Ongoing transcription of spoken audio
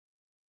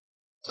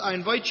I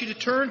invite you to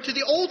turn to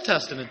the Old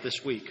Testament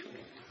this week,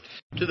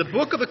 to the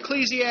book of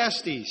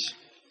Ecclesiastes. If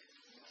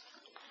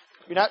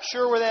you're not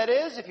sure where that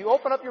is, if you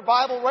open up your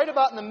Bible right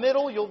about in the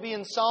middle, you'll be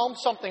in Psalm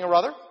something or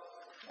other,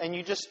 and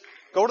you just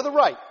go to the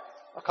right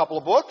a couple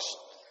of books.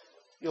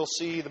 You'll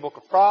see the book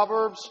of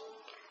Proverbs,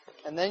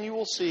 and then you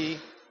will see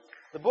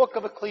the book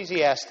of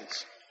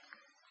Ecclesiastes.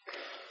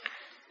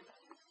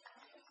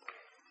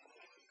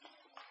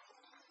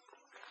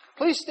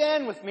 Please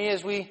stand with me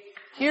as we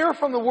hear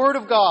from the Word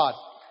of God.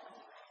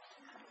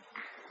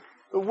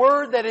 The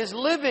Word that is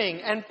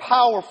living and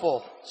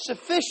powerful,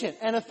 sufficient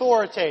and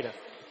authoritative.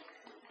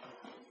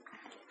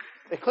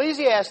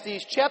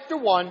 Ecclesiastes chapter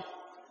 1,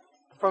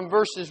 from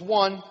verses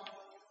 1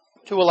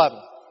 to 11.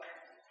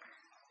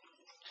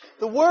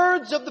 The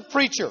words of the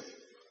preacher,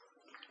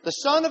 the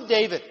son of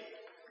David,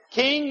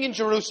 king in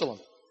Jerusalem.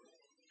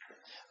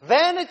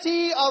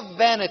 Vanity of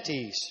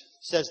vanities,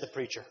 says the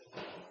preacher.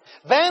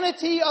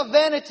 Vanity of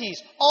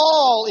vanities,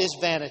 all is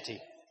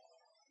vanity.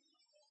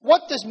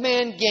 What does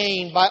man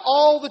gain by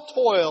all the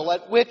toil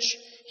at which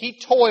he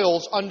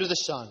toils under the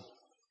sun?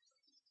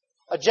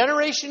 A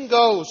generation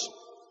goes,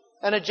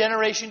 and a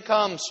generation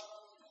comes,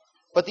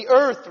 but the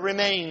earth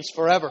remains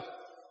forever.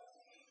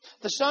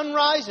 The sun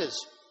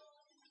rises,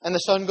 and the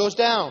sun goes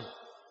down,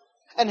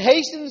 and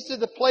hastens to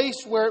the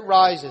place where it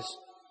rises.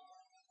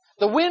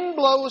 The wind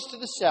blows to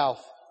the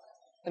south,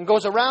 and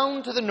goes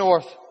around to the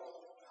north.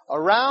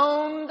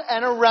 Around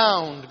and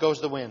around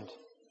goes the wind.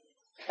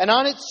 And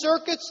on its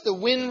circuits the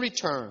wind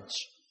returns.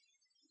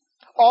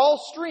 All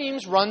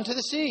streams run to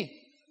the sea,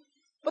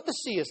 but the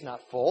sea is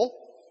not full.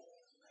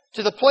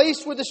 To the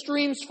place where the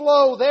streams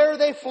flow, there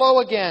they flow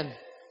again.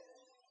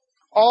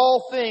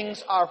 All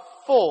things are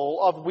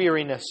full of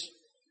weariness.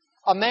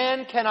 A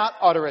man cannot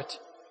utter it.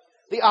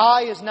 The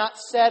eye is not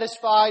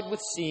satisfied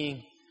with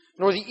seeing,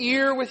 nor the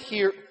ear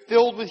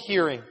filled with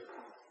hearing.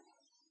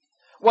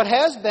 What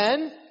has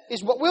been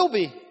is what will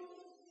be,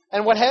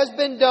 and what has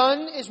been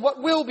done is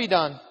what will be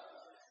done.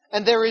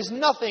 And there is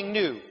nothing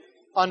new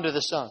under the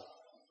sun.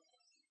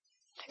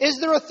 Is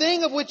there a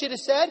thing of which it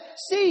is said,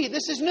 "See,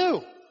 this is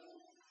new"?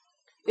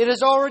 It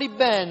has already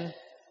been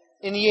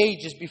in the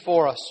ages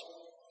before us.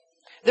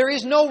 There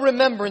is no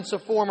remembrance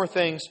of former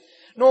things,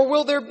 nor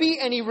will there be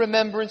any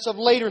remembrance of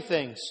later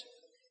things,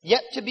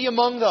 yet to be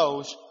among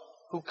those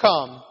who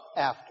come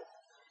after.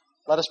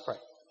 Let us pray.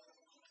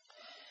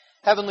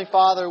 Heavenly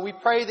Father, we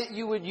pray that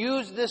you would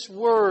use this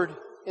word,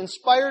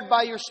 inspired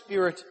by your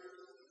Spirit,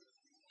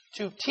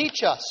 to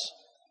teach us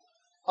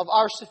of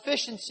our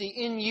sufficiency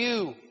in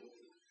you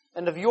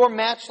and of your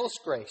matchless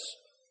grace.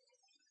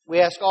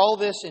 We ask all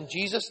this in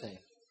Jesus' name.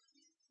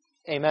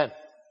 Amen.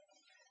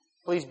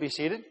 Please be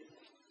seated.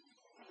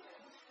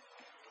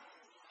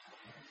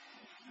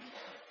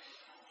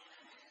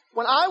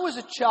 When I was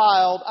a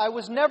child, I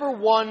was never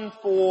one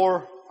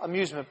for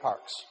amusement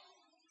parks.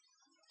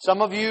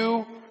 Some of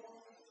you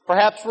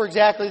perhaps were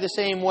exactly the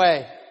same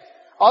way.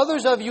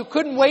 Others of you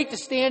couldn't wait to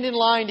stand in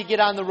line to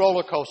get on the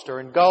roller coaster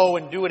and go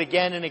and do it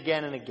again and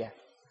again and again.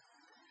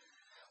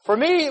 For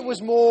me, it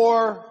was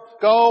more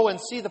go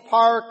and see the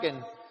park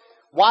and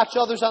watch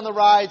others on the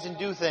rides and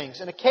do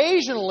things. And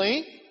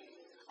occasionally,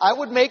 I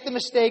would make the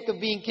mistake of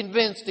being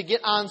convinced to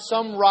get on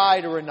some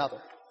ride or another.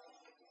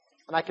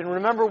 And I can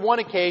remember one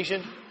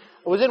occasion,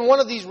 I was in one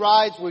of these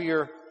rides where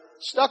you're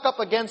stuck up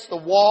against the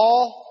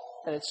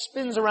wall and it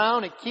spins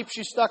around, it keeps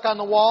you stuck on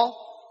the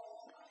wall.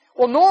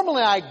 Well,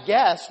 normally I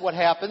guess what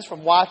happens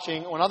from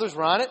watching when others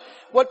were on it,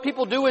 what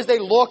people do is they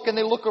look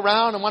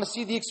around and want to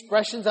see the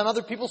expressions on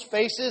other people's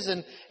faces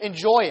and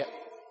enjoy it.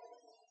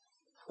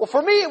 Well, for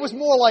me, it was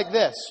more like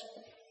this.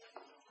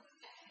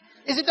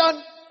 Is it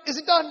done? Is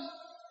it done?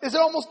 Is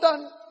it almost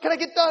done? Can I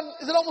get done?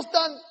 Is it almost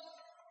done?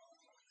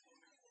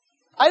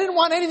 I didn't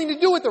want anything to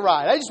do with the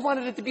ride. I just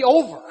wanted it to be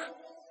over.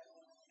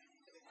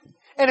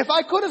 And if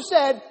I could have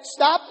said,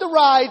 "Stop the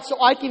ride so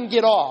I can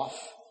get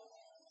off,"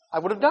 I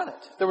would have done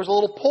it. There was a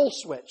little pull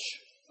switch,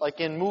 like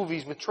in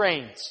movies with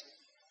trains.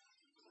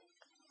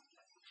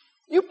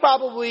 You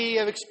probably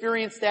have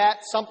experienced that,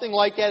 something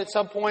like that at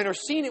some point, or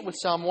seen it with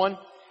someone.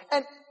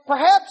 And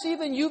perhaps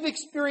even you've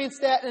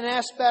experienced that in an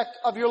aspect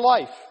of your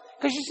life.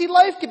 Because you see,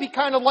 life can be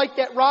kind of like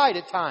that ride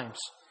at times.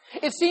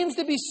 It seems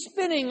to be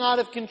spinning out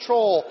of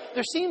control.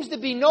 There seems to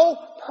be no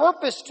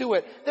purpose to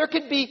it. There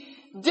could be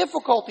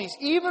difficulties,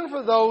 even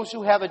for those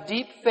who have a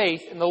deep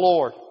faith in the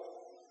Lord.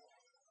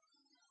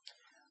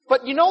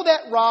 But you know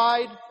that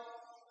ride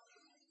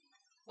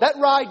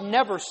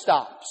never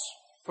stops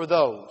for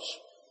those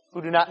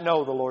who do not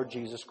know the Lord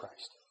Jesus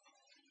Christ.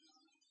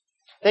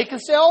 They can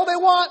say all they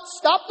want,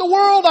 "Stop the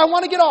world, I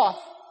want to get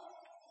off."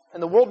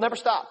 And the world never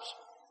stops.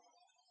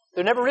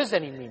 There never is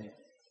any meaning.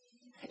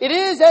 It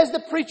is, as the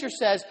preacher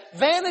says,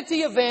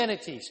 vanity of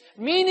vanities,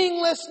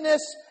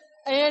 meaninglessness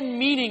and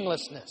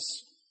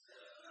meaninglessness.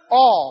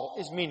 All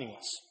is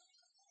meaningless.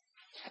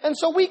 And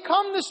so we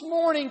come this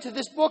morning to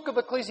this book of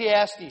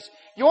Ecclesiastes.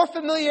 Your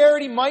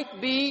familiarity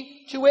might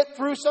be to it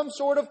through some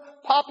sort of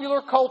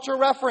popular culture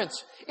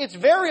reference. It's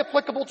very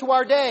applicable to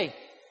our day.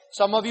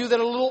 Some of you that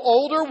are a little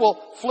older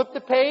will flip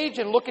the page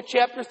and look at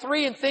chapter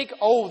 3 and think,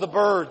 oh, the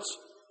birds.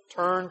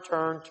 Turn,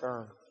 turn,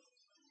 turn.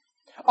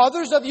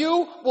 Others of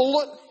you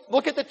will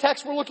look at the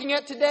text we're looking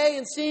at today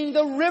and seeing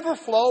the river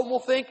flow and will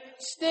think,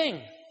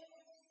 sting,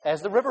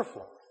 as the river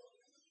flow.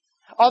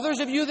 Others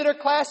of you that are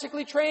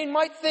classically trained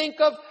might think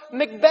of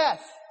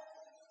Macbeth.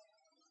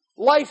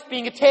 Life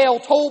being a tale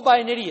told by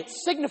an idiot,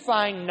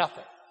 signifying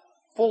nothing,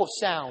 full of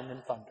sound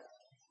and thunder.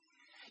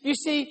 You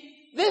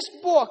see, this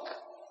book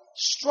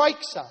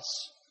strikes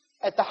us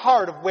at the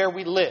heart of where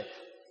we live.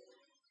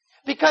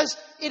 Because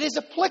it is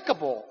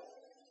applicable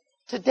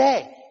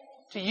today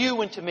to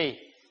you and to me.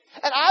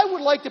 And I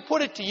would like to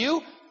put it to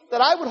you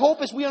that I would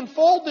hope as we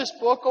unfold this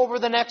book over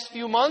the next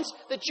few months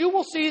that you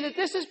will see that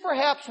this is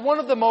perhaps one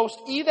of the most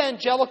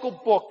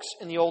evangelical books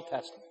in the Old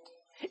Testament.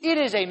 It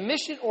is a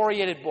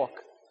mission-oriented book.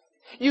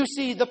 You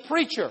see, the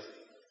preacher,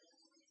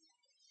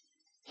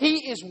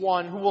 he is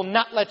one who will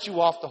not let you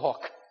off the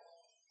hook.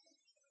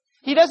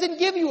 He doesn't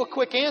give you a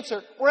quick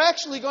answer. We're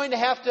actually going to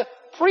have to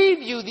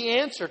preview the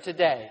answer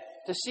today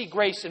to see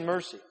grace and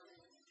mercy.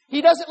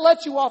 He doesn't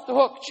let you off the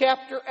hook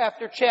chapter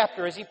after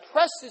chapter as he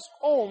presses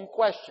home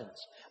questions.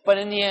 But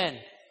in the end,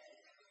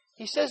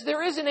 he says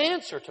there is an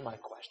answer to my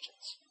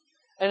questions.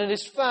 And it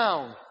is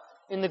found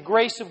in the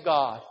grace of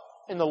God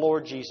in the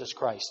Lord Jesus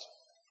Christ.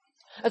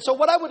 And so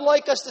what I would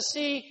like us to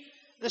see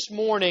this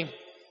morning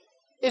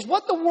is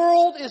what the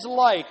world is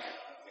like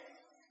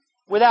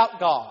without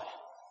God.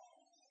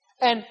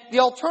 And the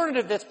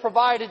alternative that's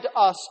provided to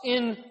us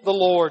in the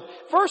Lord.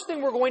 First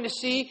thing we're going to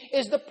see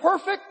is the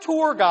perfect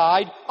tour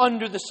guide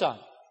under the sun.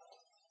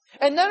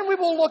 And then we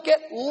will look at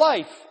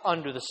life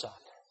under the sun.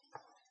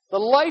 The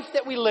life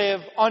that we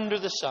live under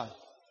the sun.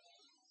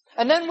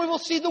 And then we will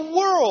see the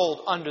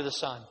world under the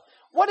sun.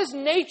 What does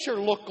nature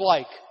look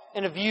like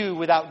in a view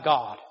without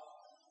God?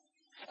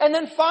 And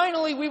then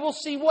finally we will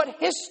see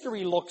what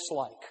history looks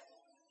like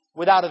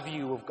without a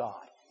view of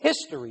God.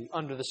 History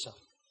under the sun.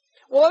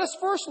 Well, let us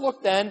first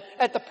look then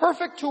at the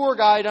perfect tour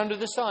guide under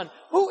the sun.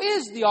 Who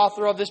is the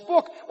author of this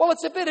book? Well,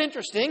 it's a bit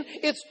interesting.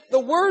 It's the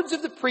words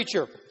of the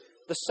preacher,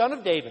 the son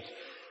of David,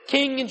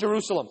 king in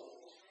Jerusalem.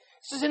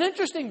 This is an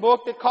interesting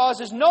book that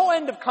causes no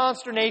end of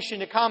consternation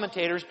to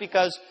commentators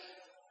because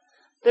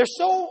they're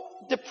so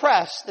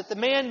depressed that the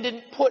man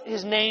didn't put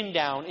his name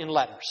down in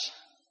letters.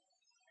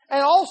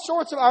 And all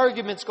sorts of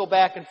arguments go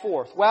back and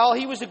forth. Well,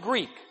 he was a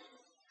Greek.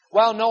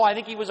 Well, no, I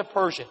think he was a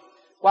Persian.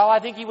 Well, I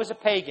think he was a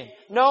pagan.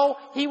 No,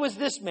 he was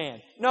this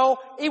man. No,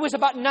 he was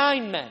about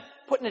 9 men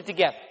putting it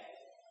together.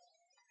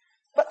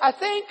 But I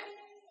think,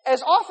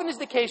 as often is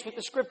the case with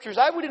the Scriptures,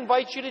 I would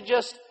invite you to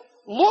just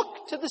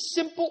look to the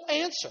simple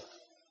answer.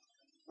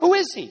 Who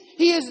is he?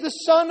 He is the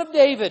son of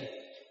David,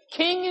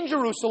 king in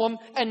Jerusalem.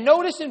 And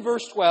notice in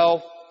verse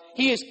 12,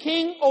 he is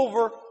king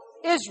over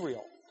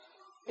Israel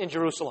in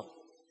Jerusalem.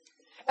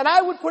 And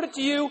I would put it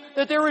to you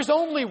that there is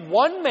only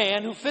one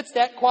man who fits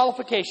that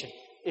qualification.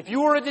 If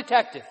you were a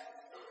detective,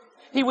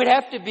 he would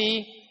have to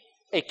be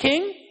a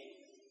king,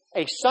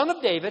 a son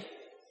of David,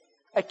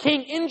 a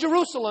king in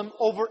Jerusalem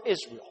over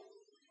Israel.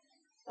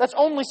 That's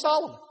only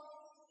Solomon.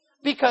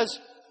 Because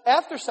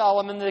after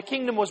Solomon, the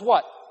kingdom was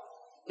what?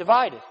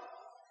 Divided.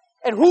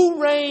 And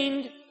who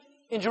reigned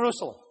in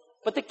Jerusalem?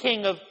 But the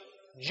king of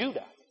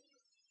Judah.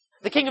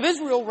 The king of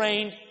Israel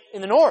reigned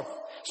in the north.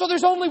 So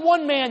there's only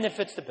one man that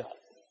fits the bill.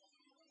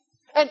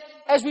 And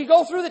as we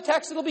go through the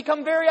text, it'll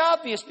become very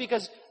obvious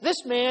because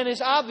this man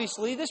is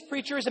obviously, this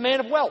preacher is a man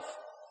of wealth.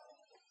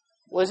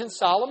 Well, isn't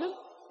Solomon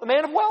a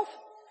man of wealth?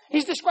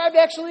 He's described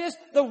actually as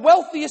the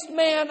wealthiest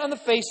man on the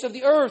face of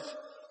the earth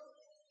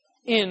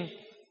in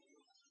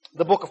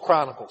the book of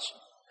Chronicles.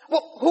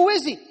 Well, who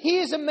is he? He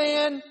is a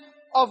man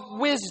of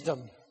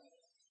wisdom.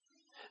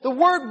 The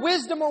word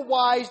wisdom or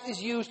wise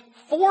is used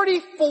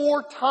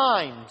 44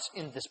 times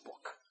in this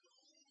book.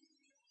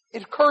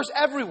 It occurs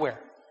everywhere.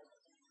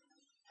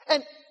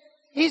 And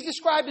he's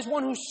described as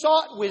one who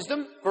sought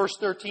wisdom, verse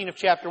 13 of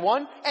chapter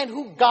 1, and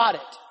who got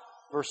it,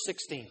 verse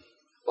 16.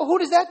 Well, who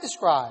does that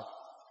describe?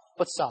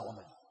 But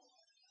Solomon.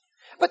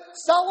 But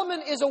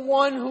Solomon is a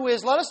one who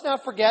is, let us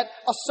not forget,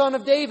 a son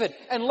of David.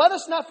 And let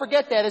us not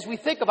forget that as we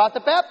think about the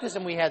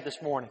baptism we had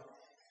this morning.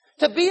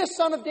 To be a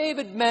son of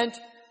David meant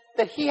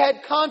that he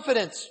had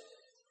confidence.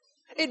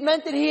 It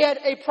meant that he had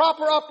a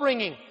proper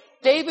upbringing.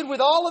 David,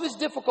 with all of his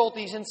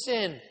difficulties and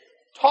sin,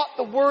 taught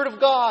the word of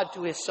God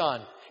to his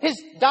son.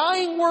 His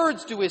dying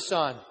words to his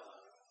son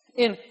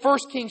in 1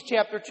 Kings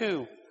chapter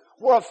 2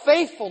 were of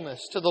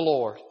faithfulness to the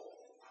Lord.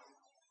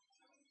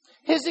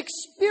 His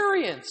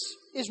experience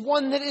is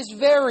one that is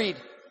varied.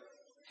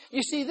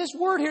 You see, this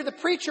word here, the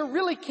preacher,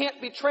 really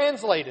can't be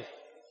translated.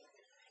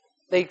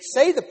 They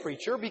say the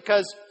preacher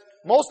because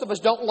most of us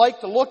don't like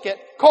to look at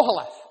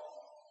Koheleth,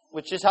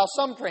 which is how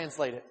some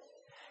translate it.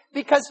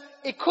 Because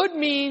it could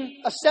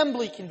mean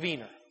assembly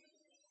convener.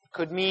 It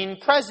could mean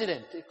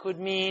president. It could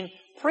mean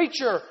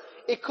preacher.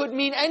 It could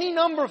mean any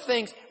number of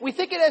things. We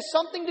think it has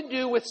something to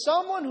do with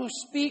someone who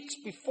speaks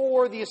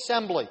before the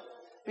assembly.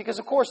 Because,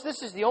 of course,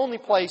 this is the only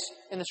place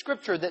in the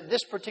Scripture that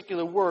this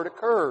particular word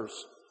occurs.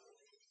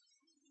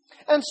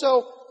 And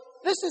so,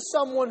 this is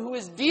someone who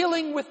is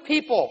dealing with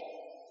people.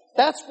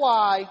 That's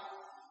why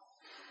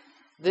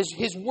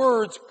his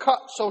words cut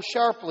so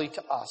sharply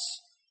to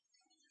us.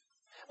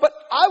 But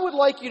I would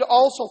like you to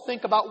also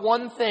think about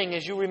one thing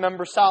as you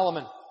remember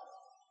Solomon.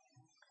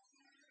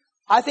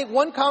 I think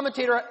one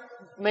commentator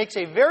makes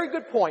a very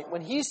good point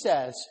when he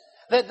says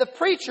that the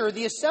preacher,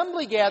 the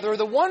assembly gatherer,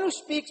 the one who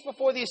speaks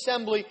before the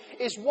assembly,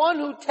 is one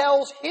who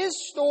tells his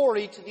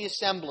story to the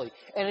assembly.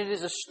 And it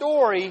is a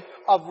story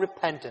of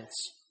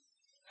repentance,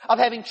 of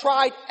having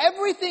tried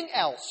everything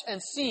else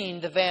and seen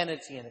the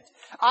vanity in it.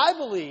 I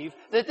believe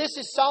that this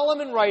is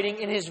Solomon writing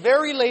in his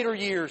very later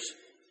years,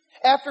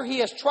 after he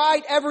has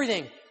tried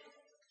everything: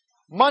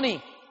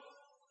 money,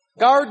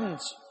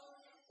 gardens,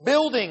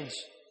 buildings,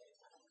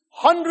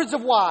 hundreds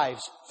of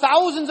wives,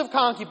 thousands of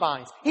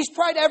concubines. He's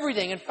tried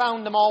everything and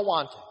found them all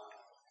wanting.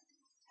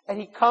 And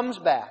he comes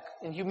back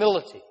in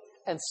humility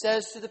and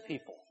says to the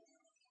people,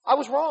 I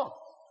was wrong.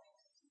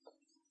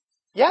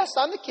 Yes,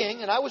 I'm the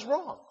king, and I was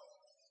wrong.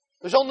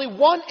 There's only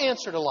one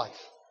answer to life,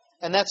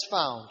 and that's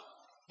found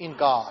in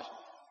God.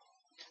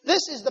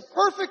 This is the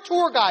perfect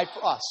tour guide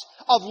for us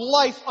of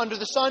life under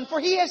the sun, for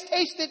he has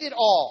tasted it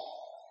all.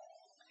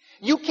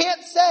 You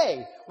can't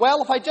say,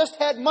 well, if I just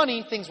had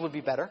money, things would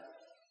be better.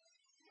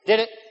 Did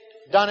it,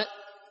 done it,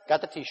 got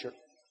the t-shirt.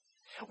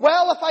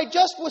 Well, if I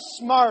just was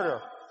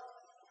smarter.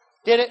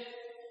 Did it,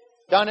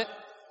 done it,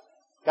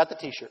 got the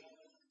t-shirt.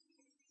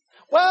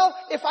 Well,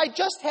 if I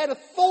just had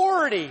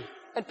authority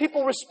and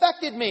people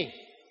respected me.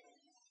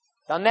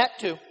 Done that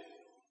too.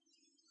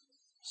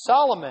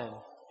 Solomon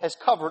has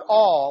covered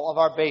all of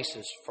our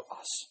bases for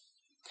us.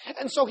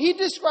 And so he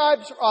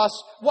describes for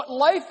us what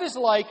life is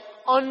like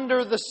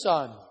under the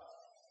sun.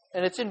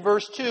 And it's in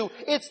verse 2.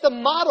 It's the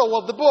motto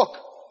of the book.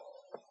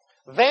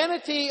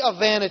 Vanity of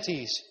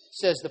vanities,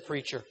 says the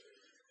preacher.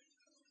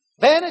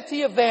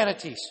 Vanity of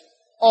vanities.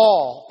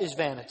 All is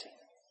vanity.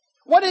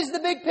 What is the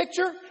big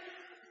picture?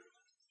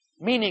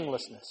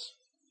 Meaninglessness.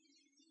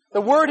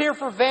 The word here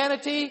for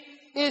vanity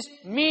is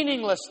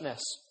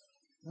meaninglessness,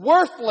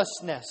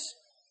 worthlessness,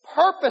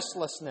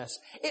 purposelessness.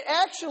 It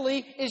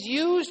actually is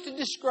used to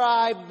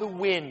describe the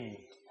wind,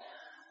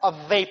 a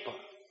vapor,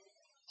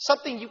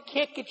 something you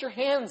can't get your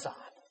hands on.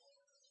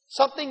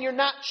 Something you're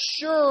not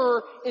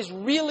sure is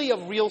really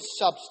of real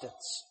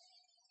substance.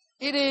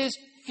 It is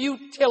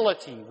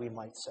futility, we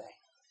might say.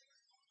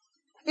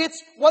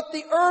 It's what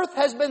the earth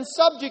has been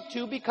subject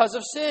to because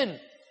of sin.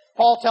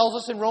 Paul tells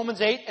us in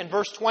Romans 8 and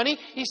verse 20,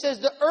 he says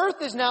the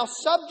earth is now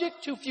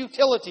subject to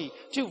futility,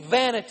 to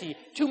vanity,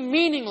 to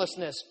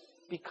meaninglessness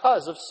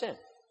because of sin.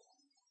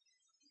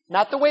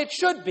 Not the way it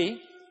should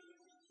be,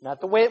 not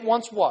the way it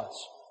once was,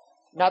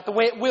 not the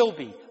way it will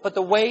be, but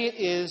the way it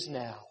is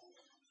now.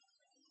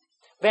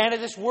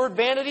 Vanity, this word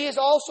vanity is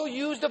also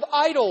used of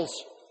idols.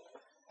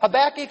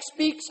 Habakkuk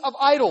speaks of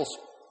idols.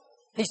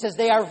 He says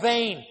they are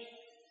vain.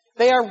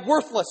 They are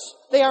worthless.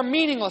 They are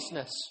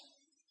meaninglessness.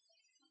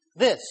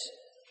 This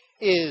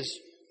is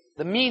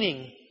the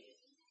meaning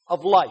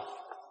of life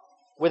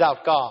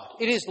without God.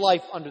 It is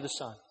life under the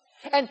sun.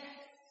 And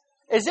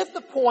as if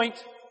the point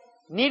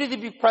needed to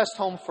be pressed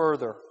home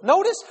further,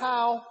 notice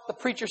how the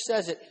preacher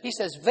says it. He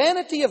says,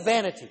 vanity of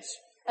vanities.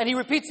 And he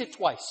repeats it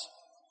twice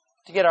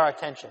to get our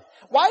attention.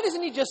 Why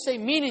doesn't he just say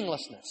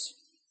meaninglessness?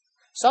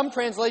 Some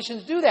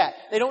translations do that.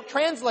 They don't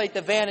translate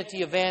the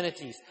vanity of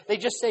vanities. They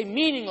just say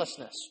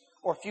meaninglessness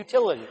or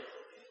futility.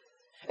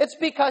 It's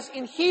because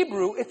in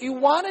Hebrew, if you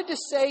wanted to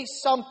say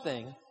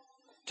something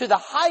to the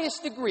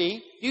highest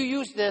degree, you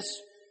use this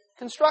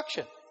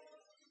construction.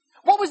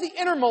 What was the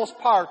innermost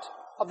part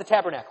of the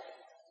tabernacle?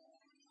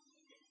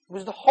 It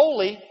was the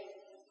Holy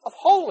of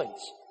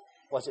Holies,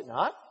 was it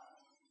not?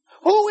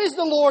 Who is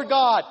the Lord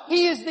God?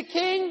 He is the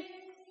King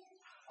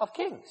of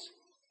kings,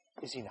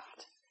 is he not?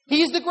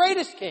 He is the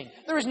greatest king.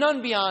 There is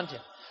none beyond him.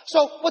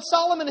 So what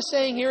Solomon is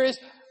saying here is,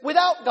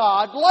 without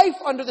God, life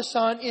under the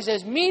sun is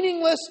as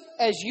meaningless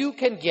as you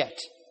can get.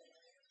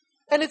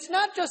 And it's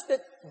not just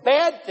that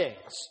bad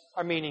things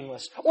are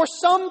meaningless, or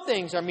some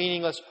things are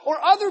meaningless, or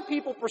other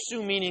people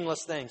pursue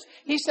meaningless things.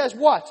 He says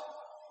what?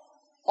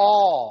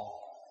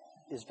 All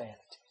is vanity.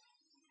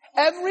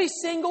 Every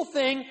single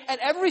thing, and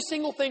every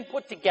single thing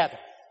put together,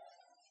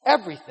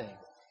 everything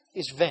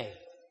is vain.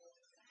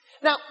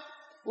 Now,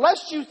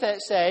 lest you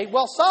say,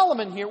 well,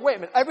 Solomon here, wait a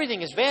minute,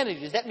 everything is vanity.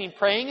 Does that mean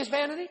praying is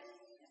vanity?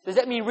 Does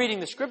that mean reading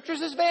the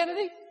Scriptures is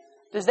vanity?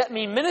 Does that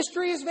mean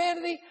ministry is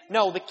vanity?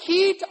 No, the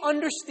key to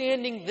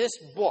understanding this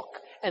book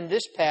and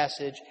this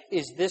passage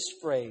is this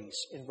phrase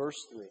in verse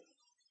 3.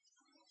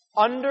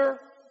 Under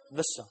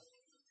the sun.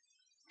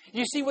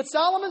 You see, what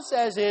Solomon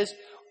says is,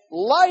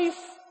 life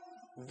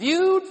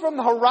viewed from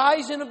the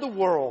horizon of the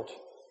world,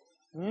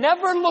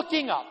 never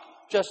looking up,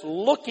 just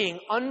looking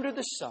under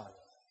the sun,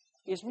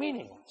 is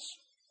meaningless.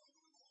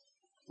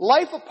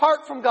 Life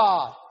apart from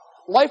God,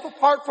 life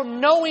apart from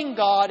knowing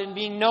God and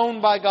being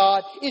known by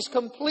God, is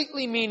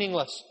completely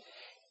meaningless.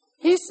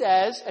 He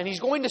says, and he's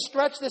going to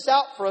stretch this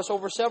out for us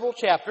over several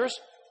chapters,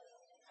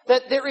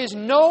 that there is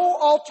no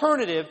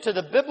alternative to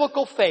the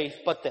biblical faith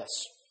but this,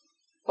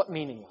 but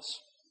meaningless.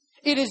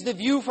 It is the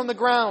view from the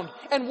ground.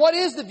 And what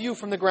is the view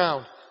from the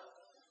ground?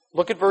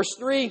 Look at verse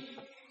 3.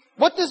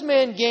 What does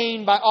man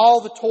gain by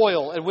all the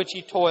toil at which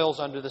he toils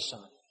under the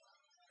sun?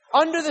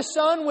 Under the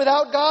sun,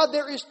 without God,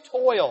 there is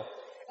toil.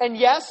 And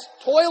yes,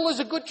 toil is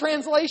a good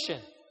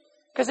translation.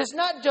 Because it's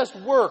not just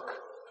work.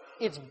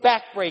 It's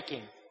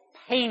backbreaking,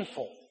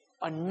 painful,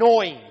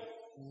 annoying,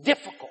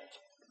 difficult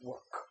work.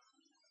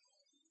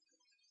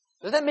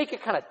 Does that make you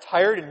kind of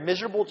tired and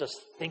miserable just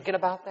thinking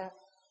about that?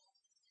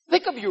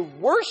 Think of your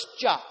worst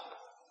job.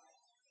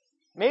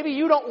 Maybe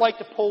you don't like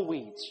to pull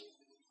weeds.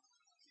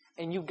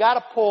 And you've got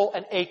to pull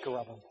an acre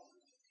of them.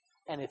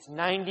 And it's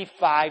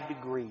 95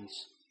 degrees.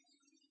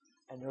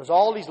 And there's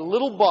all these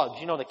little bugs,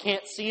 they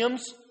can't see them.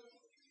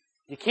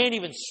 You can't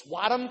even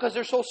swat them because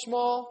they're so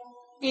small.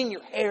 In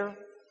your hair,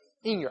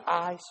 in your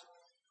eyes.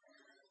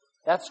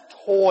 That's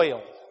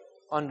toil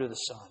under the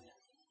sun.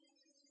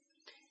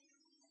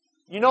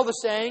 You know the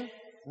saying,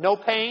 no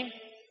pain,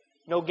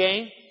 no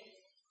gain?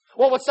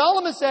 Well, what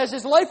Solomon says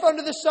is life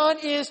under the sun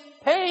is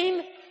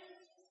pain,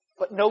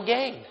 but no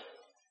gain.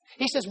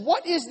 He says,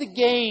 what is the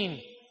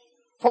gain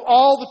from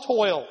all the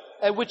toil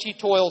at which he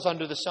toils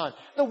under the sun?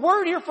 The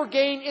word here for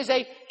gain is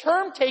a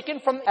term taken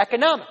from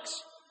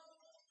economics.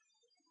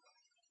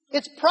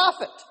 It's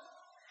profit.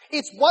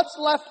 It's what's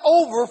left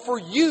over for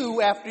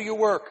you after your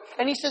work.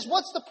 And he says,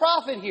 what's the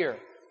profit here?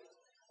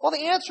 Well,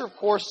 the answer, of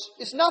course,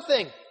 is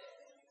nothing.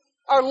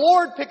 Our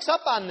Lord picks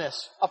up on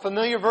this, a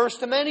familiar verse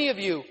to many of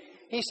you.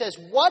 He says,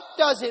 what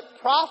does it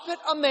profit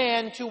a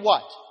man to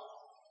what?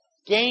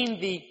 Gain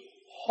the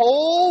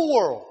whole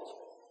world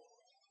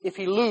if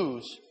he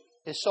lose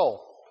his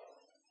soul.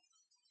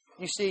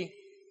 You see,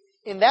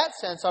 in that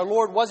sense, our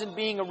Lord wasn't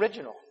being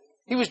original.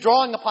 He was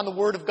drawing upon the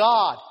Word of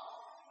God.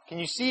 Can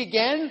you see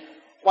again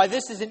why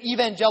this is an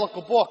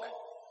evangelical book?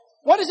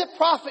 What does it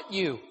profit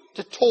you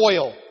to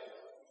toil?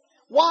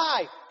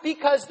 Why?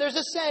 Because there's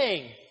a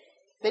saying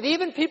that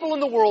even people in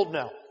the world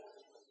know.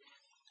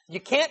 You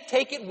can't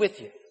take it with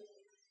you,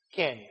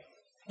 can you?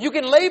 You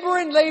can labor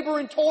and labor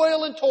and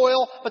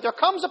toil, but there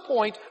comes a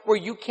point where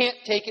you can't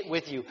take it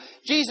with you.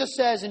 Jesus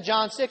says in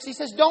John 6, He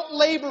says, don't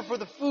labor for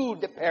the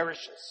food that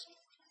perishes.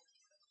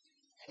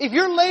 If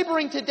you're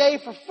laboring today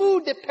for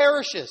food that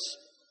perishes,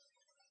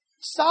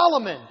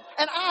 Solomon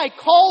and I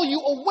call you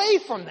away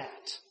from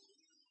that.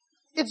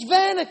 It's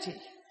vanity.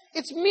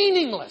 It's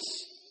meaningless.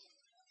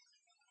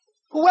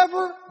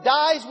 Whoever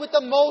dies with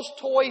the most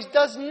toys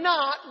does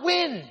not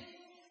win.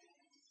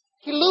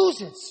 He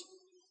loses.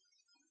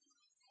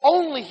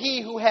 Only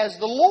he who has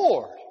the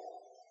Lord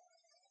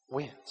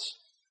wins.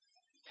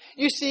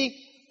 You see,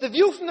 the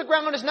view from the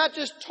ground is not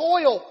just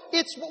toil.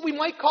 It's what we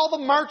might call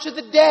the march of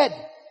the dead.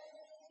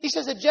 He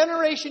says a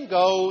generation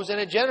goes and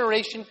a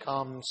generation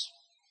comes,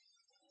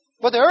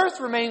 but the earth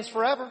remains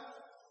forever.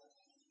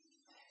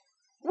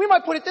 We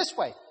might put it this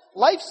way.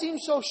 Life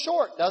seems so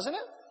short, doesn't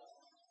it?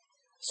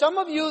 Some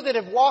of you that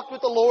have walked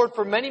with the Lord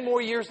for many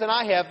more years than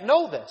I have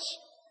know this.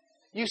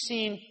 You've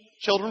seen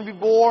children be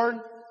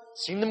born,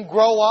 seen them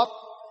grow up,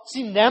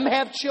 seen them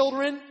have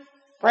children.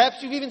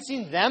 Perhaps you've even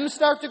seen them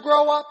start to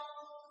grow up.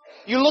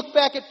 You look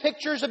back at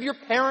pictures of your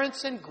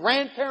parents and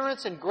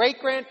grandparents and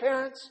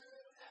great-grandparents.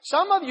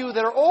 Some of you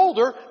that are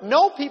older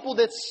know people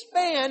that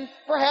span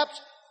perhaps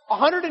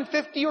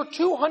 150 or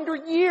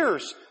 200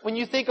 years when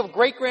you think of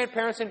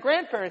great-grandparents and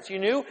grandparents you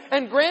knew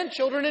and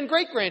grandchildren and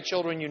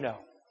great-grandchildren you know.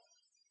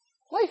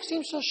 Life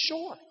seems so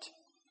short.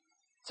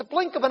 It's a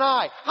blink of an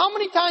eye. How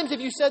many times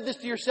have you said this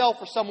to yourself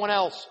or someone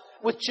else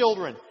with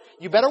children?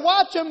 You better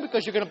watch them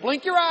because you're going to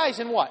blink your eyes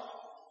and what?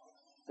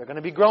 They're going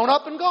to be grown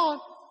up and gone.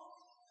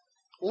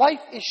 Life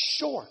is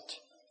short.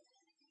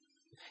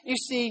 You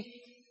see,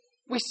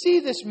 we see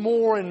this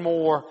more and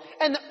more.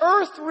 And the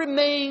earth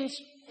remains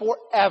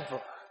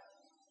forever.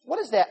 What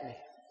does that mean?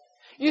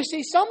 You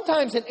see,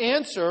 sometimes an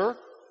answer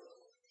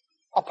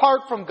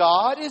apart from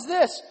God is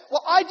this.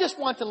 Well, I just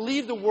want to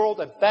leave the world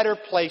a better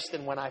place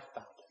than when I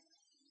found it.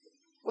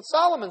 What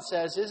Solomon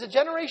says is a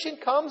generation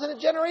comes and a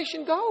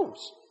generation goes.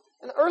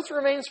 And the earth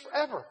remains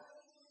forever.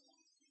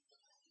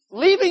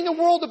 Leaving the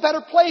world a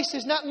better place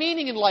is not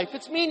meaning in life.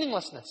 It's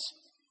meaninglessness.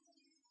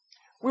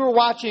 We were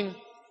watching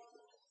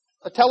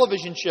a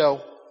television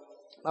show,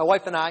 my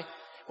wife and I. It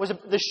was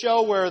the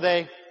show where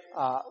they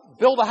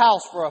build a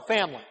house for a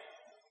family.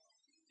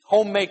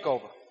 Home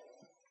makeover.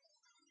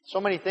 So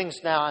many things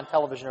now on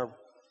television are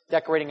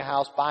decorating a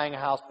house, buying a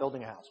house,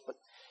 building a house. But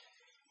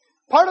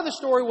part of the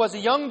story was a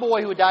young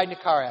boy who had died in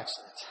a car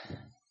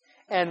accident.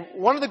 And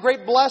one of the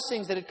great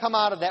blessings that had come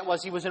out of that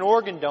was he was an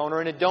organ donor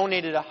and had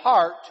donated a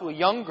heart to a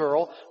young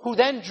girl who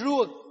then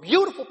drew a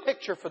beautiful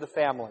picture for the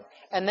family.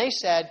 And they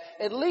said,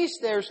 at least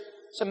there's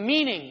some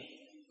meaning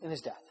in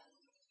his death.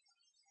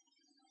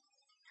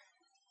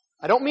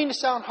 I don't mean to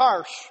sound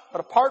harsh,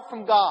 but apart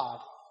from God,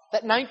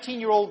 that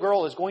 19-year-old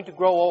girl is going to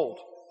grow old.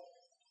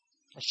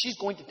 And she's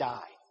going to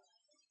die.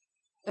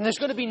 And there's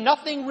going to be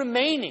nothing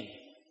remaining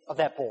of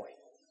that boy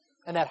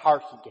and that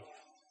heart he gave.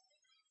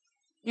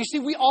 You see,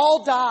 we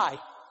all die.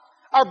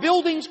 Our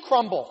buildings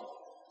crumble.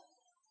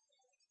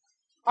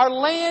 Our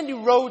land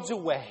erodes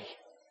away.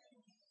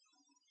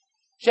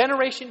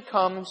 Generation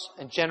comes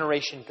and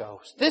generation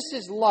goes. This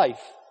is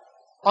life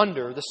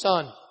under the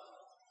sun.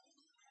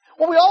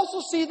 Well, we also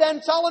see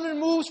then Solomon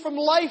moves from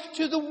life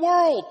to the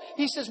world.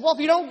 He says, well, if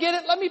you don't get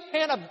it, let me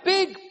paint a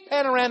big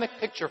panoramic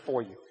picture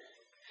for you.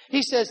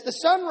 He says, the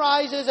sun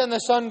rises and the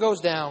sun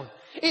goes down.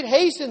 It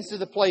hastens to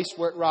the place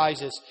where it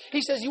rises.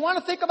 He says, you want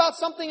to think about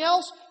something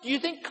else? Do you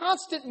think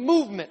constant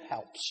movement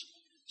helps?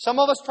 Some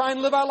of us try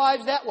and live our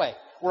lives that way.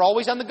 We're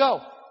always on the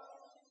go.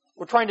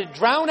 We're trying to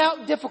drown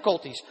out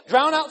difficulties,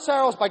 drown out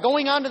sorrows by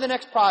going on to the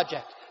next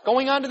project,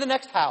 going on to the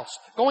next house,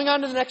 going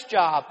on to the next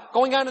job,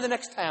 going on to the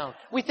next town.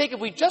 We think if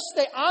we just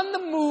stay on the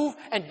move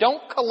and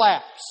don't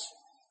collapse,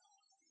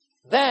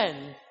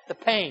 then the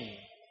pain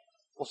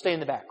will stay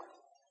in the background.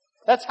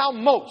 That's how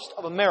most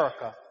of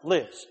America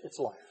lives its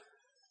life,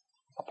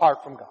 apart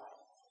from God.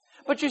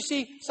 But you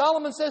see,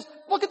 Solomon says,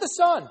 look at the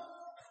sun.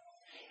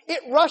 It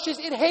rushes,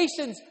 it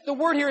hastens. The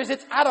word here is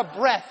it's out of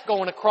breath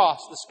going across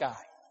the sky.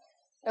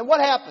 And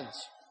what happens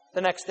the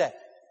next day?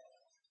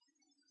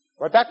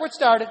 Right back where it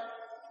started.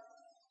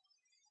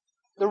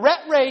 The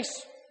rat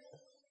race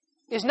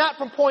is not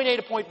from point A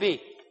to point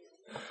B.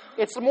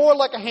 It's more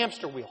like a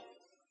hamster wheel.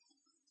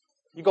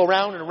 You go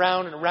round and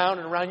around and around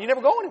and around. You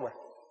never go anywhere.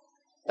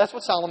 That's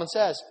what Solomon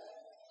says.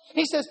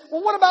 He says,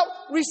 well, what about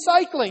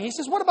recycling? He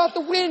says, what about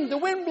the wind? The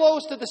wind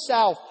blows to the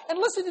south. And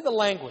listen to the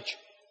language.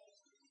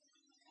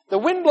 The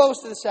wind blows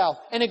to the south,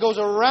 and it goes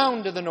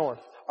around to the north.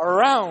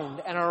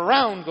 Around and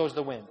around goes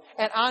the wind.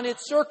 And on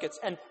its circuits.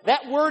 And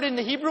that word in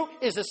the Hebrew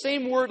is the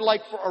same word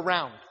like for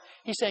around.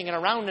 He's saying, and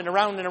around and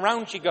around and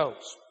around she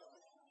goes.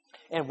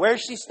 And where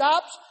she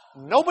stops,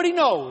 nobody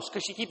knows,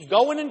 because she keeps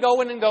going and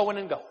going and going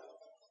and going.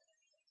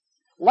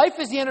 Life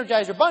as the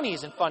Energizer Bunny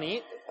isn't fun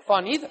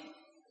either.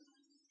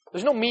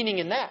 There's no meaning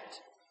in that.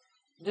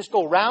 You just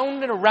go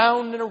round and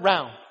around and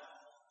around.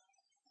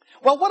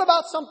 Well, what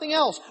about something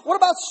else? What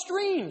about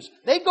streams?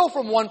 They go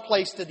from one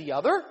place to the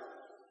other.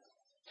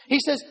 He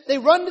says they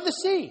run to the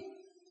sea.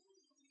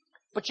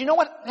 But you know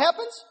what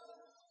happens?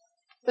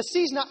 The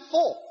sea's not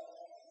full.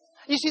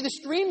 You see, the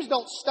streams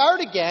don't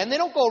start again. They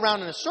don't go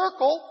around in a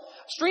circle.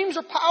 Streams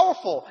are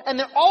powerful, and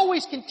they're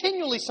always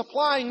continually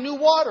supplying new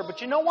water.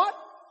 But you know what?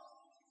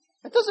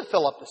 It doesn't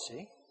fill up the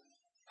sea.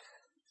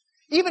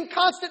 Even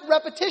constant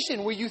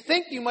repetition where you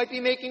think you might be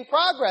making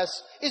progress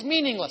is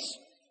meaningless.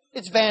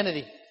 It's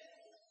vanity.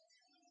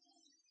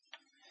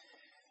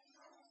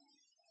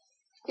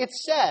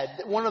 It's said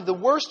that one of the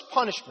worst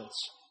punishments,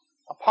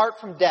 apart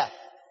from death,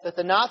 that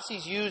the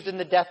Nazis used in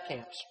the death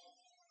camps,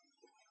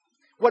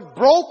 what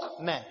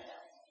broke men,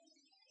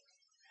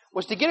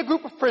 was to get a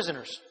group of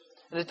prisoners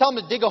and to tell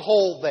them to dig a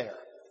hole there.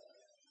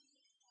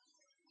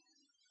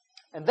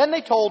 And then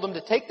they told them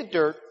to take the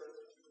dirt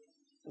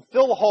and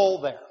fill the hole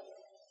there.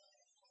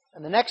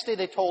 And the next day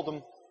they told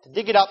them to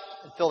dig it up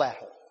and fill that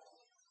hole.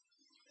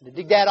 And to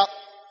dig that up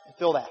and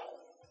fill that hole.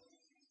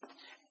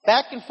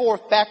 Back and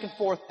forth, back and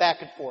forth, back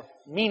and forth.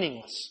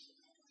 Meaningless.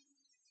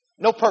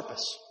 No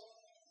purpose.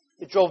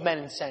 It drove men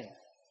insane.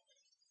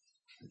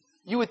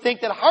 You would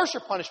think that a harsher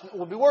punishment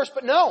would be worse,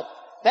 but no.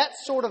 That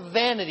sort of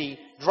vanity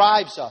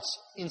drives us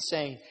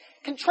insane.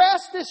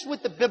 Contrast this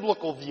with the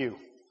biblical view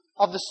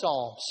of the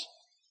Psalms.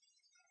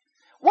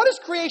 What does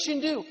creation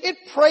do? It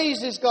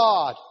praises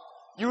God.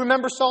 You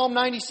remember Psalm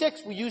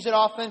 96. We use it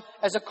often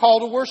as a call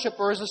to worship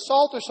or as a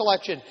Psalter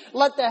selection.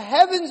 Let the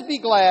heavens be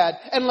glad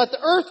and let the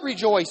earth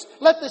rejoice.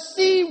 Let the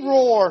sea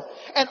roar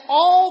and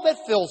all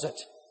that fills it.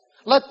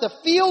 Let the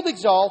field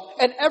exult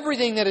and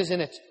everything that is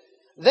in it.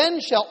 Then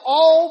shall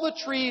all the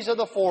trees of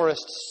the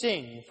forest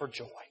sing for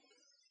joy.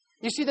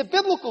 You see, the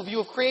biblical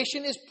view of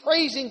creation is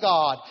praising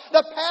God.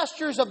 The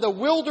pastures of the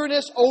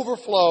wilderness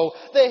overflow.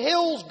 The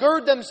hills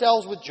gird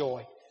themselves with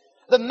joy.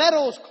 The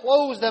meadows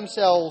clothe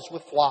themselves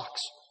with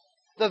flocks.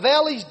 The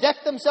valleys deck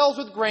themselves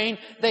with grain.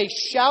 They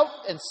shout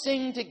and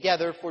sing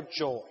together for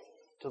joy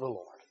to the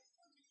Lord.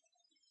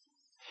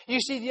 You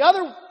see, the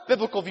other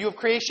biblical view of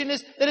creation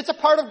is that it's a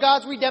part of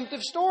God's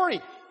redemptive story.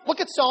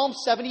 Look at Psalm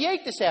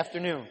 78 this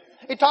afternoon.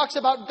 It talks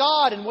about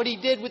God and what He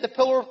did with the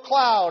pillar of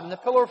cloud and the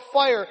pillar of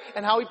fire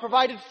and how He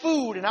provided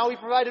food and how He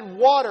provided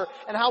water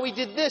and how He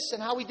did this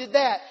and how He did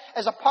that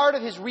as a part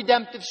of His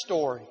redemptive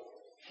story.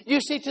 You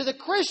see, to the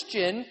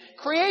Christian,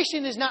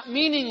 creation is not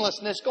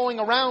meaninglessness going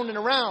around and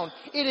around.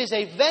 It is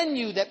a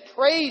venue that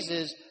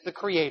praises the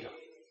Creator.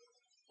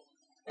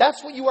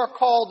 That's what you are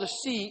called to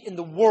see in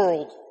the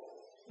world.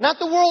 Not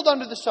the world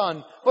under the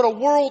sun, but a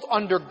world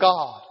under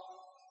God.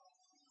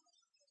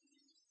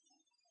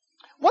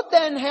 What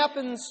then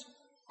happens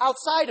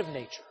outside of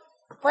nature?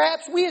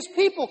 Perhaps we as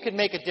people can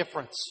make a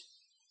difference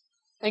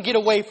and get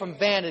away from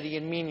vanity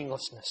and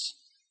meaninglessness.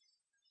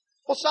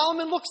 Well,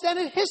 Solomon looks then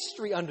at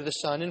history under the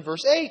sun in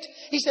verse 8.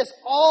 He says,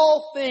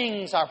 all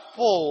things are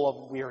full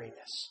of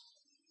weariness.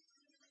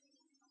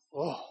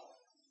 Oh,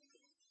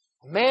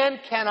 man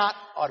cannot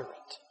utter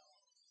it.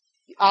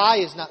 The eye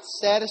is not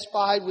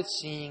satisfied with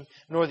seeing,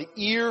 nor the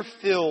ear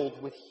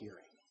filled with hearing.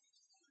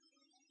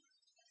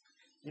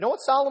 You know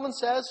what Solomon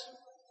says?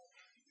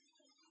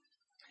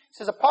 He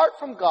says, apart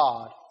from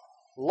God,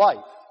 life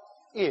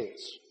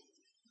is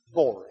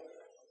boring.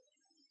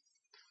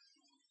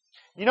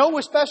 You know who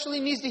especially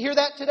needs to hear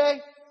that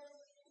today?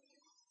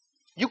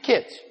 You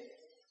kids.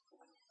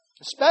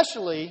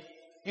 Especially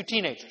you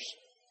teenagers.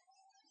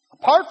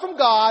 Apart from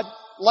God,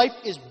 life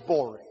is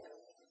boring.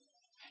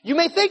 You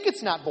may think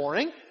it's not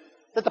boring,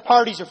 that the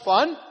parties are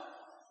fun,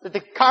 that the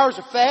cars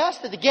are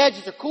fast, that the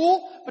gadgets are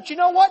cool, but you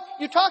know what?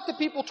 You talk to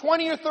people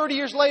 20 or 30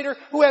 years later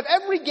who have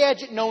every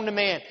gadget known to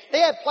man. They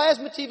had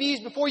plasma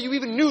TVs before you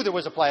even knew there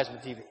was a plasma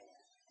TV.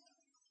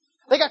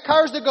 They got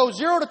cars that go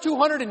 0 to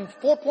 200 in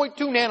 4.2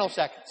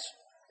 nanoseconds.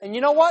 And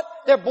you know what?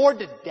 They're bored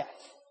to death.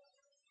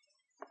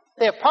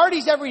 They have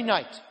parties every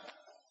night.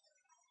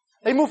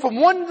 They move from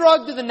one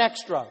drug to the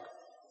next drug.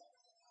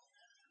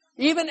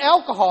 Even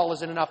alcohol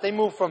isn't enough. They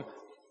move from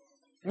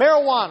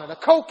marijuana to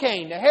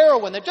cocaine to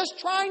heroin. They're just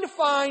trying to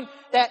find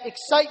that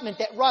excitement,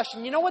 that rush.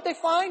 And you know what they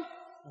find?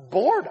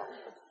 Boredom.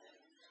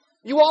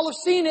 You all have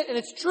seen it, and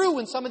it's true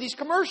in some of these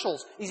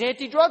commercials, these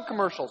anti-drug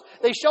commercials.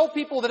 They show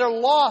people that are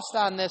lost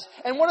on this,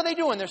 and what are they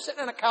doing? They're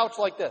sitting on a couch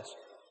like this.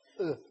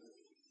 Ugh.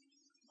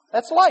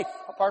 That's life,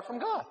 apart from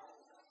God.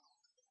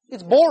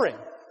 It's boring.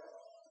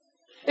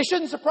 It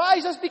shouldn't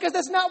surprise us because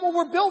that's not what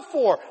we're built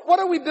for. What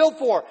are we built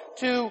for?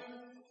 To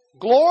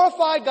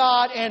glorify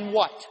God and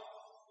what?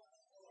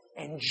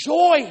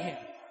 Enjoy Him.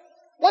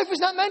 Life is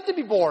not meant to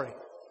be boring.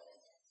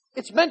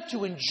 It's meant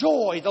to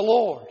enjoy the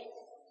Lord.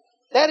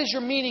 That is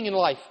your meaning in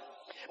life.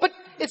 But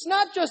it's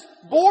not just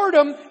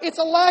boredom, it's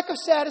a lack of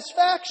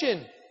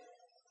satisfaction.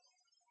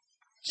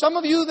 Some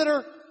of you that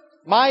are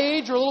my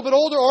age or a little bit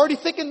older are already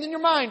thinking in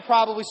your mind,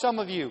 probably some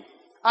of you,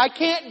 I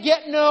can't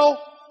get no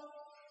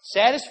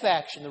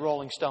satisfaction, the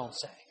Rolling Stones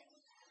sang.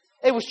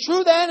 It was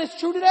true then, it's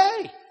true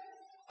today.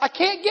 I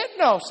can't get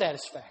no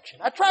satisfaction.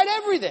 I tried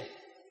everything.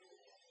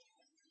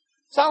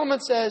 Solomon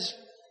says,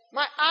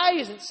 my eye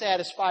isn't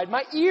satisfied.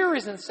 My ear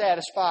isn't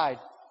satisfied.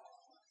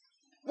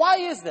 Why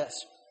is this?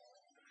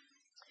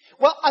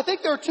 Well, I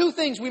think there are two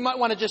things we might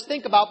want to just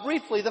think about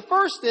briefly. The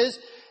first is,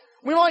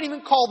 we might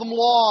even call them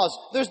laws.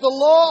 There's the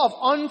law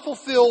of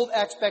unfulfilled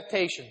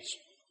expectations.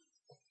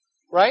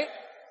 Right?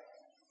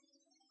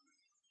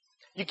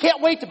 You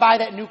can't wait to buy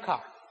that new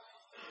car.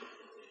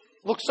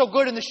 Looks so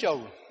good in the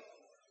showroom.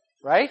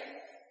 Right?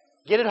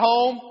 Get it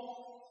home.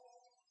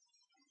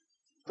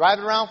 Drive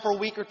it around for a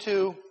week or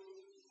two.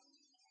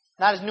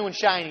 Not as new and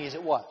shiny as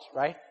it was,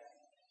 right?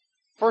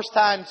 First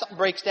time something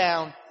breaks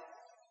down,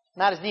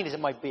 not as neat as it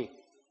might be.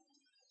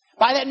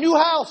 Buy that new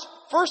house.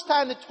 First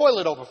time the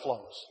toilet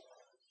overflows.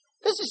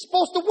 This is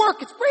supposed to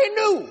work. It's brand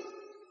new.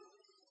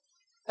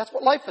 That's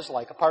what life is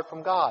like apart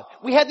from God.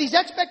 We have these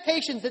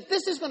expectations that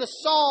this is going to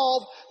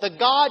solve the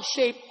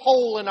God-shaped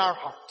hole in our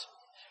heart.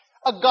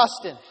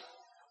 Augustine,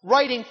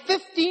 writing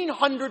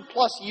 1,500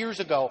 plus years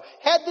ago,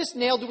 had this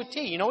nailed to a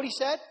T. You know what he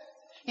said?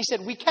 He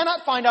said, we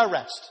cannot find our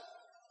rest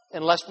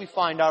unless we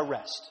find our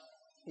rest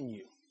in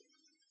you.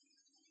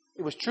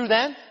 It was true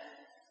then.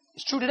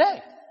 It's true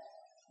today.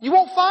 You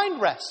won't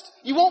find rest.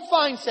 You won't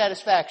find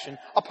satisfaction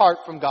apart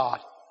from God.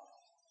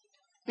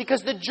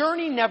 Because the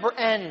journey never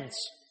ends.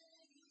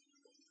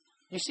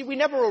 You see, we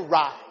never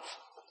arrive.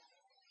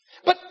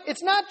 But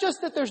it's not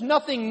just that there's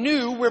nothing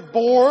new. We're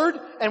bored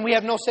and we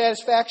have no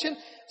satisfaction.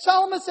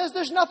 Solomon says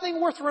there's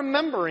nothing worth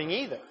remembering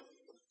either.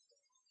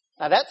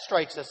 Now that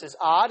strikes us as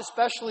odd,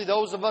 especially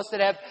those of us that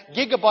have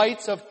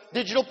gigabytes of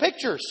digital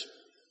pictures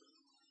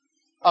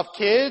of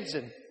kids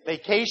and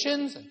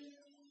vacations and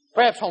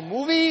perhaps home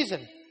movies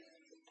and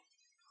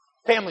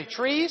family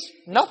trees.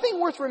 Nothing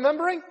worth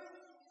remembering.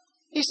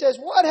 He says,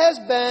 what has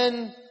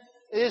been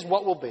is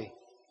what will be.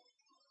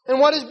 And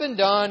what has been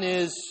done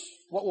is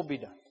what will be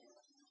done.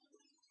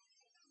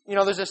 You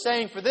know, there's a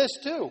saying for this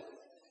too.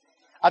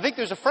 I think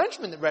there's a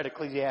Frenchman that read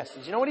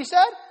Ecclesiastes. You know what he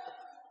said?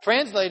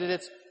 Translated,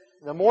 it's,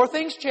 the more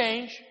things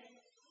change,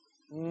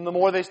 the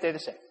more they stay the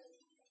same.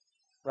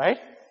 Right?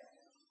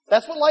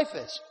 That's what life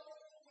is.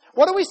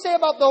 What do we say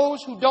about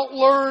those who don't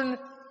learn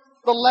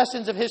the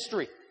lessons of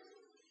history?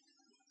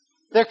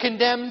 They're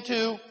condemned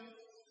to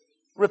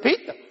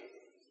repeat them.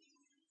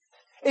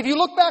 If you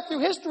look back through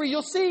history,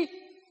 you'll see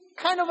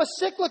kind of a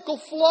cyclical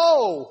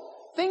flow.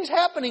 Things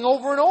happening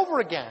over and over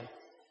again.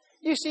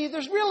 You see,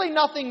 there's really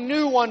nothing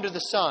new under the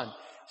sun.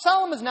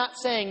 Solomon's not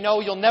saying, no,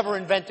 you'll never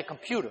invent a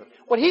computer.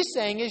 What he's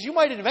saying is, you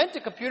might invent a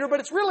computer,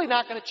 but it's really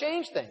not going to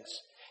change things.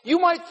 You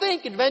might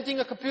think inventing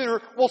a computer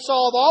will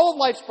solve all of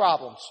life's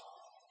problems.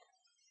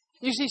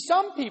 You see,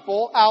 some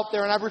people out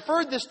there, and I've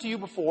referred this to you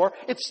before,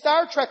 it's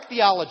Star Trek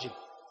theology.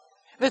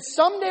 That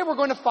someday we're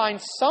going to find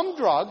some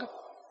drug,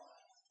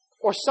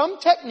 or some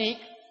technique,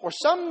 or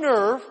some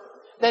nerve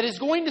that is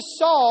going to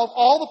solve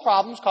all the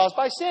problems caused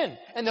by sin.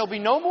 And there'll be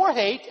no more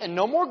hate, and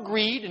no more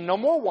greed, and no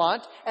more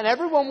want, and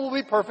everyone will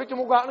be perfect, and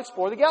we'll go out and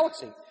explore the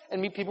galaxy,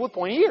 and meet people with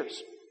pointy ears.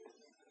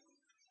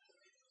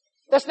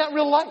 That's not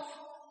real life.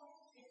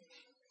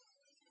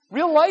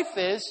 Real life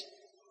is,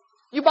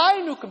 you buy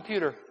a new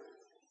computer,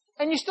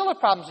 and you still have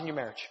problems in your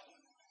marriage.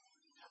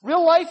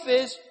 Real life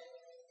is,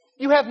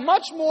 you have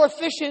much more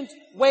efficient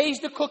ways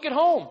to cook at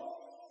home,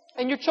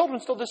 and your children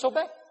still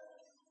disobey.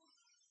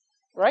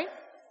 Right?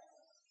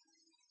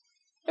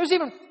 There's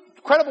even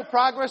incredible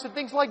progress in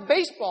things like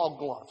baseball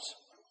gloves.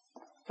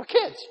 for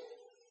kids.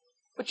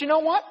 But you know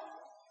what?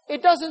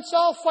 It doesn't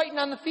solve fighting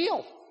on the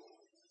field.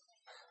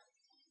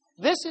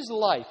 This is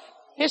life,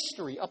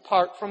 history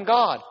apart from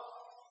God.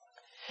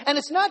 And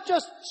it's not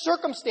just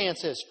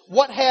circumstances,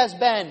 what has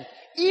been.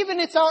 Even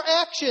it's our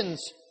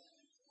actions,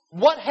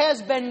 what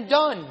has been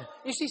done.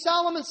 You see,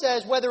 Solomon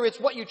says whether it's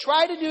what you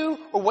try to do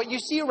or what you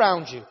see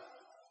around you,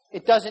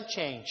 it doesn't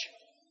change.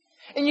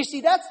 And you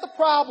see, that's the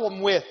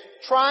problem with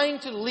trying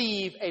to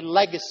leave a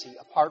legacy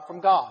apart from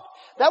God.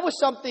 That was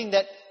something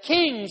that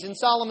kings in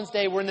Solomon's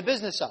day were in the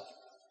business of.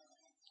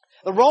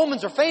 The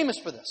Romans are famous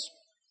for this.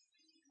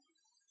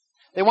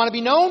 They want to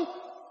be known,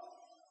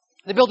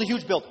 they build a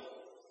huge building.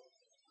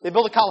 They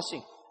build a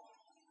Colosseum.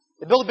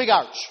 They build a big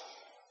arch.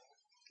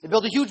 They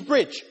build a huge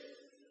bridge.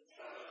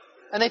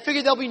 And they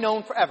figure they'll be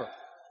known forever.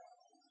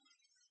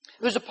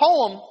 There's a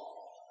poem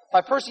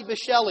by Percy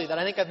Bysshe Shelley that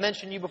I think I've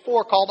mentioned to you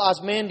before called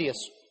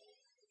Ozymandias,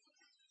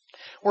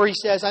 where he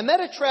says, I met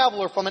a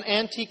traveler from an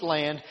antique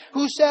land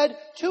who said,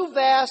 2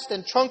 vast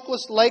and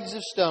trunkless legs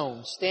of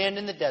stone stand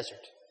in the desert.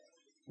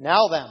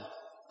 Now them,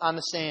 on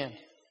the sand.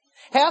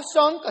 Half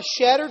sunk, a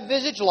shattered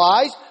visage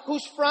lies,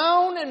 whose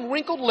frown and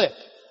wrinkled lip,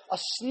 a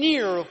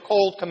sneer of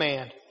cold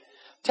command,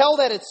 tell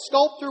that its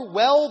sculptor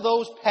well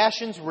those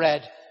passions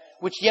read,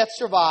 which yet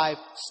survive,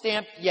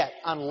 stamped yet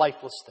on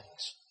lifeless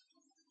things.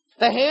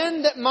 The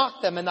hand that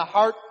mocked them and the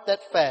heart that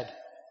fed.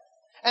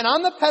 And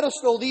on the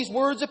pedestal these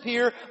words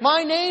appear,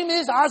 my name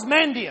is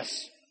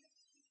Ozymandias,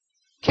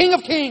 King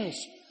of kings,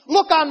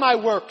 look on my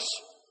works,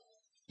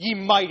 ye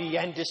mighty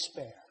and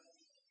despair.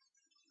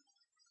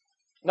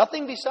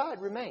 Nothing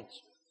beside remains.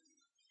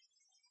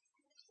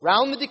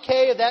 Round the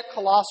decay of that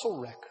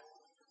colossal wreck,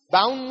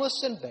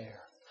 boundless and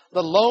bare,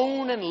 the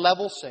lone and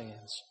level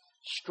sands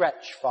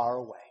stretch far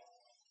away.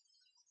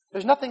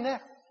 There's nothing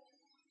there.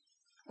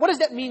 What does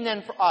that mean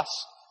then for us?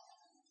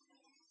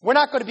 We're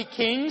not going to be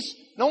kings.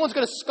 No one's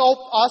going to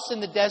sculpt us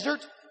in the desert.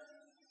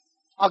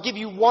 I'll give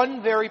you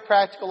one very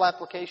practical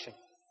application.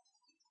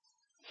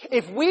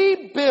 If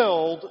we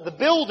build the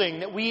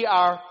building that we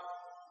are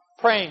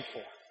praying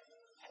for,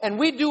 and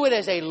we do it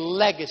as a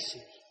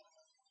legacy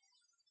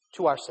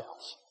to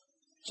ourselves,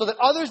 so that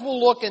others will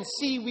look and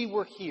see we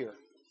were here,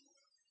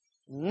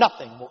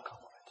 nothing will come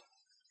of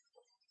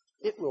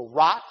it. It will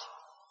rot,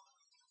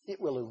 it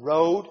will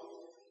erode,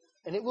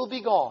 and it will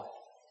be gone.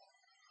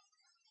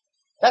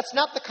 That's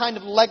not the kind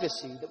of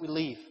legacy that we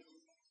leave.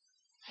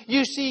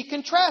 You see,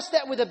 contrast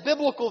that with a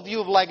biblical view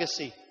of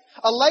legacy.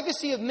 A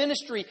legacy of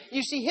ministry.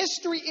 You see,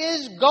 history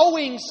is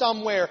going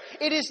somewhere.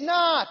 It is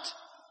not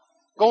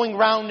going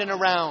round and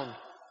around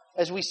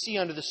as we see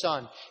under the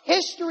sun.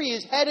 History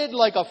is headed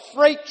like a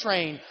freight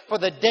train for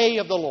the day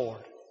of the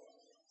Lord.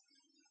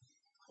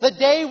 The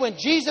day when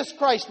Jesus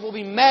Christ will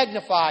be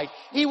magnified.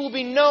 He will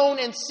be known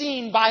and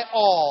seen by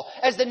all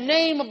as the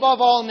name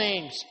above all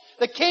names.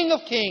 The King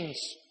of kings.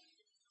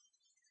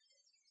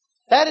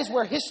 That is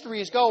where history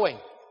is going.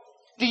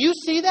 Do you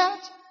see that?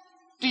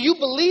 Do you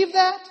believe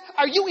that?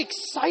 Are you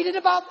excited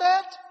about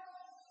that?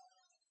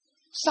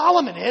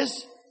 Solomon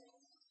is.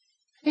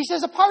 He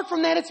says, apart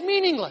from that, it's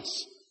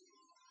meaningless.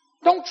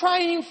 Don't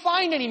try and even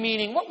find any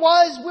meaning. What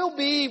was, will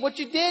be. What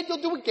you did,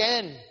 you'll do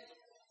again.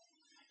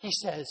 He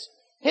says,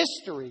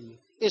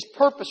 history is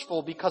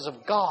purposeful because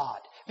of God.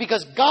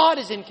 Because God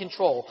is in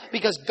control.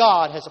 Because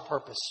God has a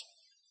purpose.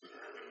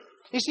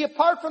 You see,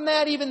 apart from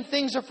that, even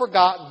things are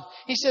forgotten.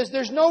 He says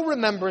there's no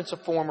remembrance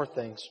of former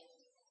things.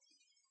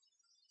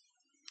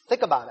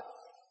 Think about it.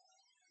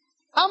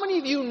 How many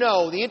of you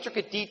know the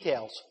intricate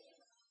details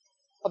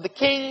of the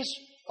kings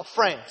of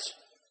France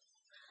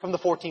from the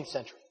 14th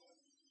century?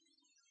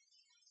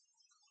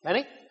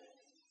 Many?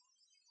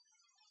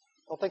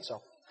 Don't think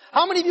so.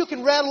 How many of you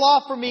can rattle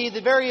off for me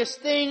the various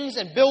things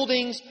and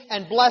buildings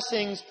and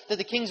blessings that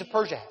the kings of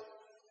Persia had?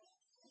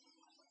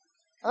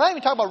 I'm not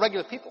even talking about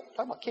regular people. I'm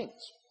talking about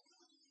kings.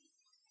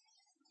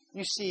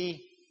 You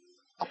see,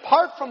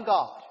 apart from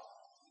God,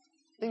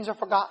 things are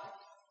forgotten.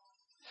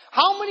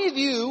 How many of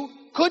you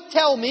could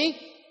tell me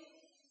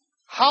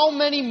how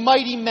many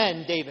mighty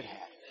men David had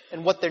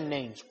and what their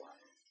names were?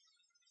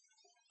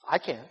 I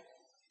can.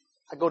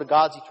 I go to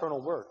God's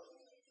eternal word.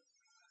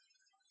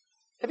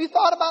 Have you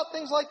thought about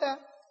things like that?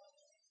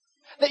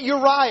 That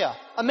Uriah,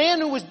 a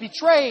man who was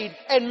betrayed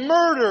and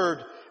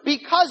murdered,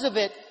 because of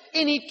it,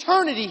 in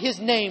eternity his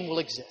name will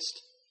exist.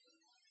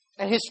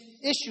 And his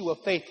issue of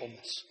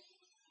faithfulness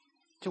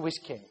to his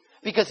king.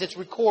 Because it's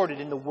recorded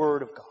in the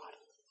Word of God.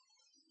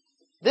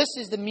 This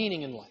is the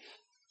meaning in life.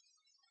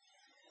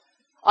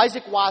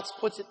 Isaac Watts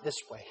puts it this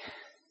way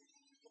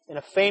in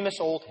a famous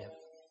old hymn.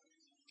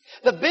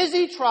 The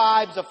busy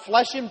tribes of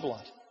flesh and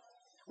blood,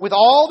 with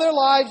all their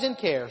lives and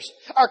cares,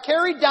 are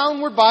carried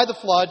downward by the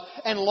flood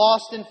and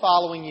lost in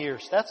following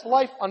years. That's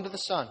life under the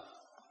sun.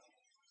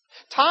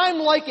 Time,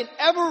 like an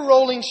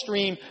ever-rolling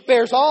stream,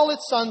 bears all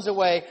its sons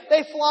away.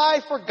 They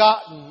fly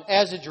forgotten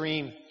as a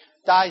dream.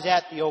 Dies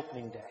at the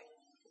opening day.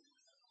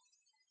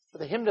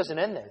 But the hymn doesn't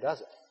end there,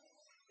 does it?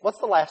 What's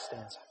the last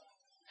stanza?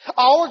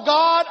 Our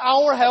God,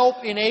 our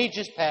help in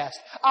ages past,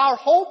 our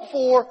hope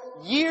for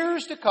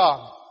years to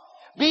come,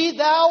 Be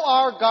thou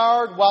our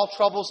guard while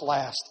troubles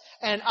last,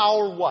 and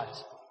our what?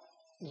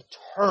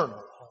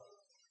 Eternal home.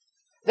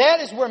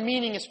 That is where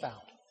meaning is found.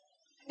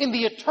 In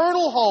the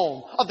eternal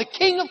home of the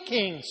King of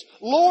Kings,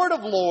 Lord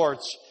of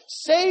Lords,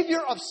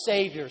 Savior of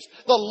Saviors,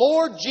 the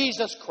Lord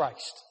Jesus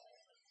Christ.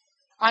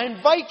 I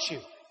invite you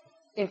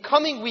in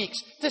coming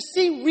weeks to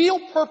see real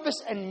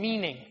purpose and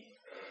meaning,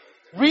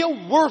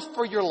 real worth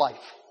for your life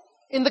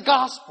in the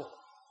gospel,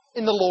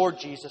 in the Lord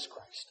Jesus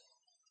Christ.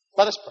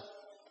 Let us pray.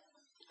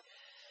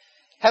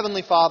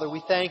 Heavenly Father,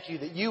 we thank you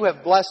that you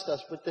have blessed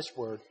us with this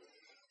word.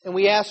 And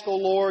we ask, O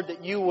Lord,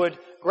 that you would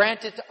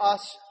grant it to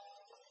us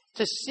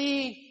to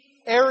see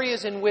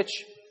areas in which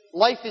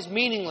life is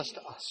meaningless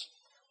to us,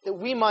 that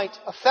we might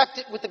affect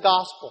it with the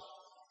gospel.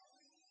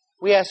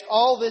 We ask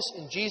all this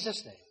in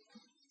Jesus'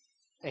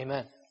 name.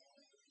 Amen.